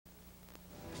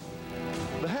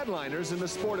headliners in the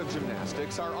sport of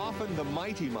gymnastics are often the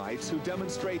mighty mites who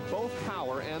demonstrate both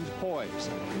power and poise.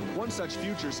 One such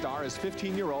future star is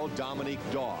 15-year-old Dominique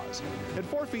Dawes. At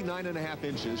 4 feet 9.5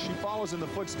 inches, she follows in the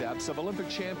footsteps of Olympic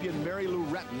champion Mary Lou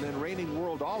Retton and reigning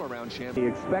world all-around champion.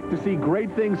 We expect to see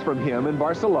great things from him in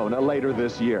Barcelona later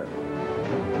this year.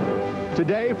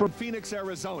 Today from Phoenix,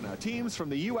 Arizona, teams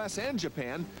from the U.S. and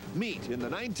Japan meet in the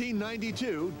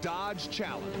 1992 Dodge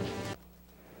Challenge.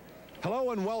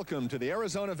 Hello and welcome to the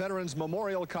Arizona Veterans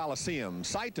Memorial Coliseum,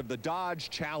 site of the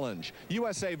Dodge Challenge,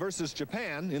 USA versus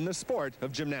Japan in the sport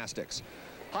of gymnastics.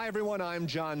 Hi everyone, I'm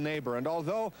John Neighbor, and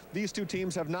although these two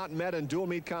teams have not met in dual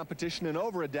meet competition in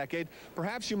over a decade,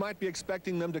 perhaps you might be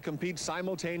expecting them to compete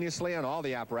simultaneously on all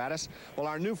the apparatus. Well,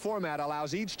 our new format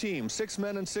allows each team, 6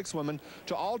 men and 6 women,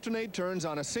 to alternate turns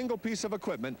on a single piece of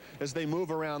equipment as they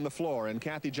move around the floor. And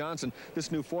Kathy Johnson, this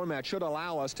new format should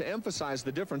allow us to emphasize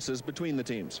the differences between the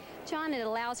teams. John, it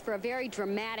allows for a very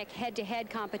dramatic head-to-head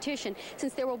competition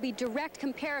since there will be direct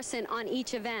comparison on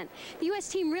each event. The U.S.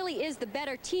 team really is the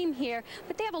better team here,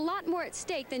 but they have a lot more at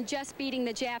stake than just beating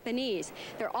the Japanese.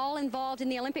 They're all involved in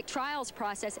the Olympic trials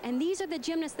process, and these are the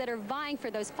gymnasts that are vying for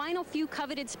those final few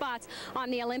coveted spots on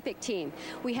the Olympic team.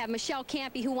 We have Michelle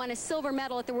Campy, who won a silver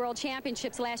medal at the World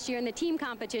Championships last year in the team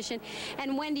competition,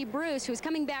 and Wendy Bruce, who's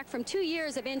coming back from 2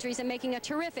 years of injuries and making a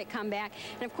terrific comeback.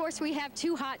 And of course, we have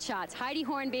 2 hot shots, Heidi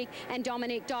Hornbeek and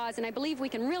Dominique Dawes, and I believe we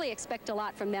can really expect a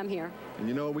lot from them here. And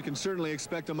you know, we can certainly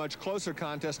expect a much closer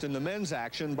contest in the men's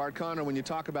action. Bart Connor, when you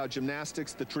talk about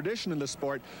gymnastics, the tradition in the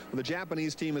sport, the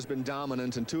Japanese team has been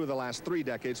dominant in 2 of the last 3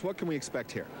 decades. What can we expect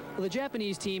here? Well, the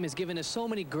Japanese team has given us so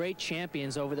many great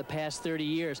champions over the past 30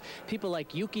 years. People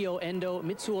like Yukio Endo,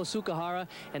 Mitsuo Sukahara,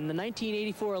 and the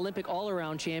 1984 Olympic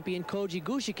all-around champion Koji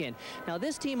Gushikin. Now,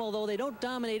 this team, although they don't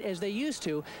dominate as they used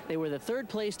to, they were the 3rd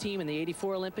place team in the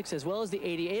 84 Olympics as well as the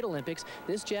 88 Olympics.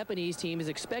 This Japanese team is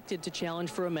expected to challenge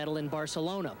for a medal in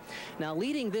Barcelona. Now,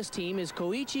 leading this team is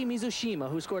Koichi Mizushima,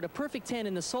 who scored a perfect 10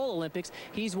 in the Seoul Olympics.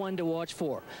 He's one to watch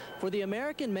for. For the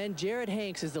American men, Jared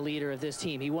Hanks is the leader of this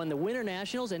team. He won the Winter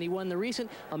Nationals and he won the recent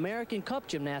American Cup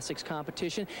gymnastics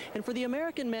competition. And for the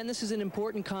American men, this is an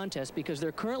important contest because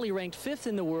they're currently ranked 5th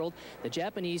in the world. The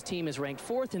Japanese team is ranked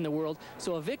 4th in the world.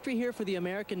 So a victory here for the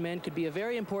American men could be a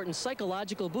very important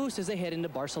psychological boost as they head into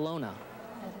Barcelona.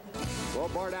 Well,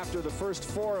 Bart, after the first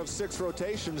 4 of 6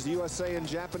 rotations, the USA and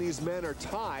Japanese men are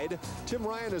tied. Tim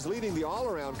Ryan is leading the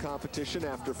all-around competition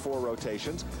after 4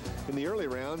 rotations. In the early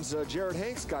rounds, Jared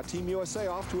Hanks got Team USA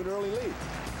off to an early lead.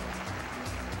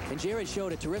 And Jared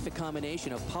showed a terrific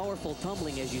combination of powerful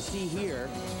tumbling, as you see here,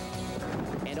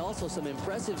 and also some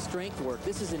impressive strength work.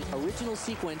 This is an original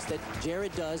sequence that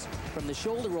Jared does from the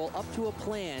shoulder roll up to a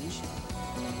plunge.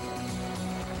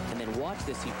 And then watch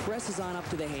this, he presses on up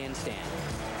to the handstand.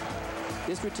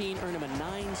 This routine earned him a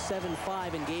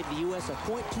 9.75 and gave the U.S. a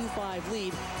 0.25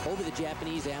 lead over the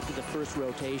Japanese after the first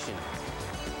rotation.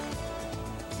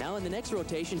 Now in the next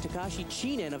rotation, Takashi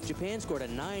Chinen of Japan scored a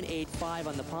 9.85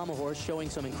 on the pommel horse,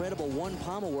 showing some incredible one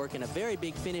pommel work and a very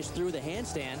big finish through the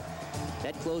handstand.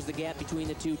 That closed the gap between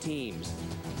the 2 teams.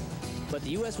 But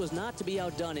the U.S. was not to be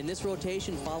outdone. In this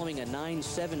rotation, following a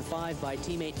 9.75 by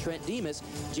teammate Trent Dimas,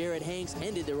 Jared Hanks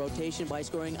ended the rotation by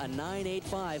scoring a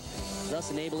 9.85,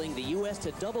 thus enabling the U.S.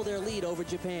 to double their lead over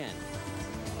Japan.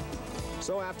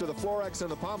 So after the Florex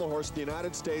and the pommel horse, the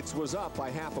United States was up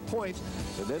by ½ a point,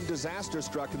 and then disaster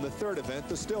struck in the 3rd event,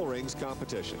 the still rings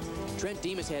competition. Trent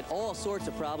Dimas had all sorts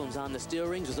of problems on the still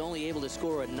rings, was only able to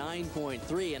score a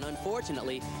 9.3, and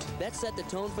unfortunately, that set the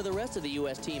tone for the rest of the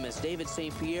U.S. team as David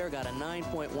St. Pierre got a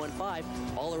 9.15,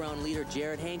 all-around leader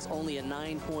Jared Hanks only a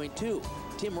 9.2.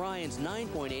 Tim Ryan's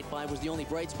 9.85 was the only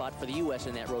bright spot for the U.S.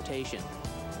 in that rotation.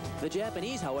 The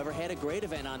Japanese, however, had a great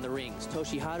event on the rings.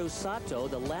 Toshiharu Satoh,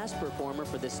 the last performer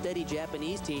for the steady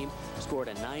Japanese team, scored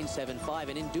a 9.75,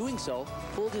 and in doing so,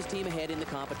 pulled his team ahead in the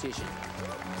competition.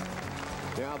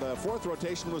 Now, the 4th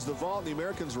rotation was the vault. The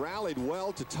Americans rallied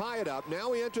well to tie it up.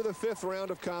 Now we enter the 5th round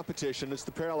of competition. It's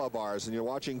the parallel bars, and you're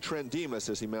watching Trent Dimas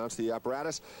as he mounts the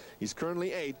apparatus. He's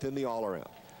currently 8th in the all-around.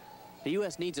 The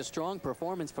U.S. needs a strong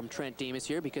performance from Trent Dimas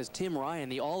here because Tim Ryan,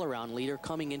 the all-around leader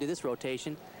coming into this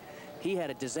rotation, he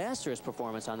had a disastrous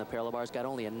performance on the parallel bars, got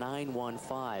only a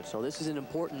 9.15. So this is an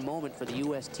important moment for the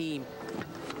U.S. team.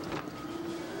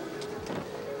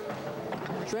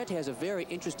 Trent has a very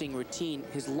interesting routine.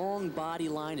 His long body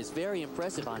line is very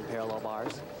impressive on parallel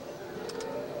bars.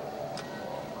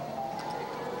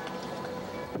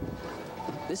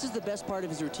 This is the best part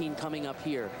of his routine coming up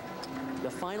here.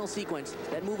 The final sequence,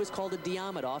 that move is called a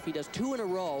Diamond-off. He does 2 in a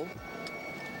row.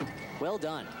 Well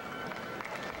done.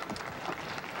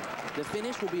 The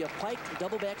finish will be a piked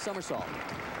double back somersault.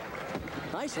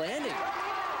 Nice landing.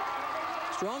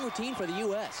 strong routine for the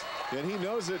U.S. And he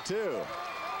knows it, too.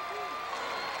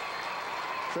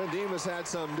 Trent Dimas had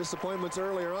some disappointments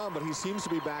earlier on, but he seems to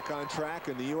be back on track,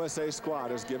 and the USA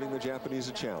squad is giving the Japanese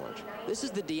a challenge. This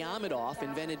is the Diamidov,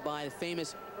 invented by the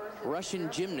famous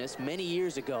Russian gymnast many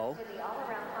years ago.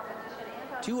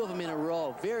 2 of them in a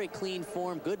row. Very clean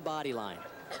form, good body line.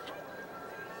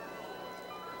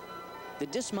 The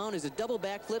dismount is a double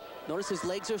backflip. Notice his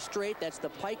legs are straight. That's the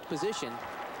piked position.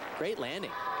 Great landing.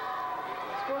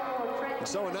 And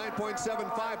so a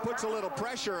 9.75 puts a little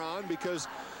pressure on, because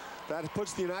that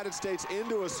puts the United States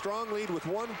into a strong lead with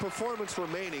 1 performance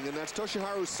remaining, and that's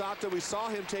Toshiharu Satoh. We saw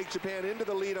him take Japan into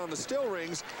the lead on the still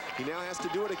rings. He now has to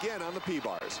do it again on the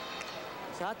P-bars.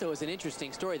 Satoh is an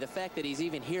interesting story. The fact that he's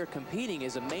even here competing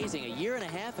is amazing. A year and a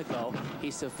half ago,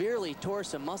 he severely tore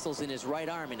some muscles in his right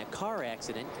arm in a car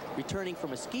accident, returning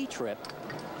from a ski trip.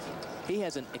 He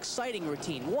has an exciting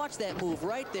routine. Watch that move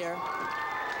right there.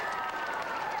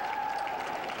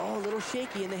 Oh, a little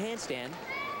shaky in the handstand.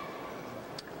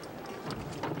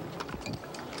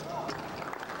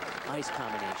 Nice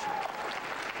combination.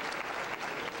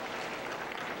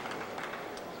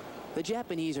 The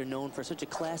Japanese are known for such a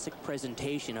classic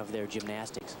presentation of their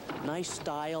gymnastics. Nice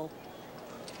style,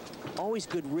 always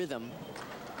good rhythm.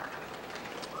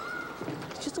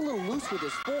 It's just a little loose with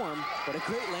his form, but a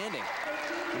great landing.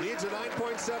 He needs a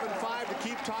 9.75 to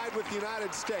keep tied with the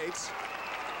United States.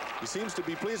 He seems to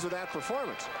be pleased with that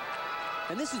performance.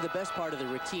 And this is the best part of the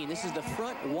routine. This is the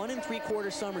front 1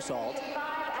 3/4 somersault.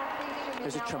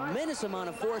 There's a tremendous amount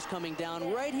of force coming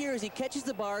down right here as he catches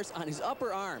the bars on his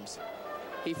upper arms.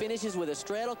 He finishes with a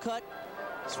straddle cut,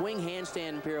 swing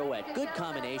handstand pirouette. Good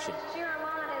combination.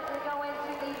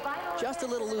 Just a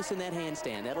little loose in that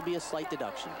handstand. That'll be a slight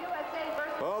deduction.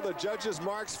 Well, the judges'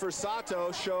 marks for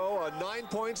Satoh show a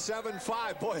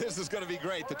 9.75. Boy, this is going to be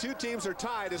great. The 2 teams are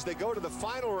tied as they go to the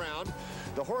final round.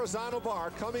 The horizontal bar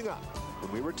coming up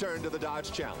when we return to the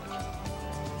Dodge Challenge.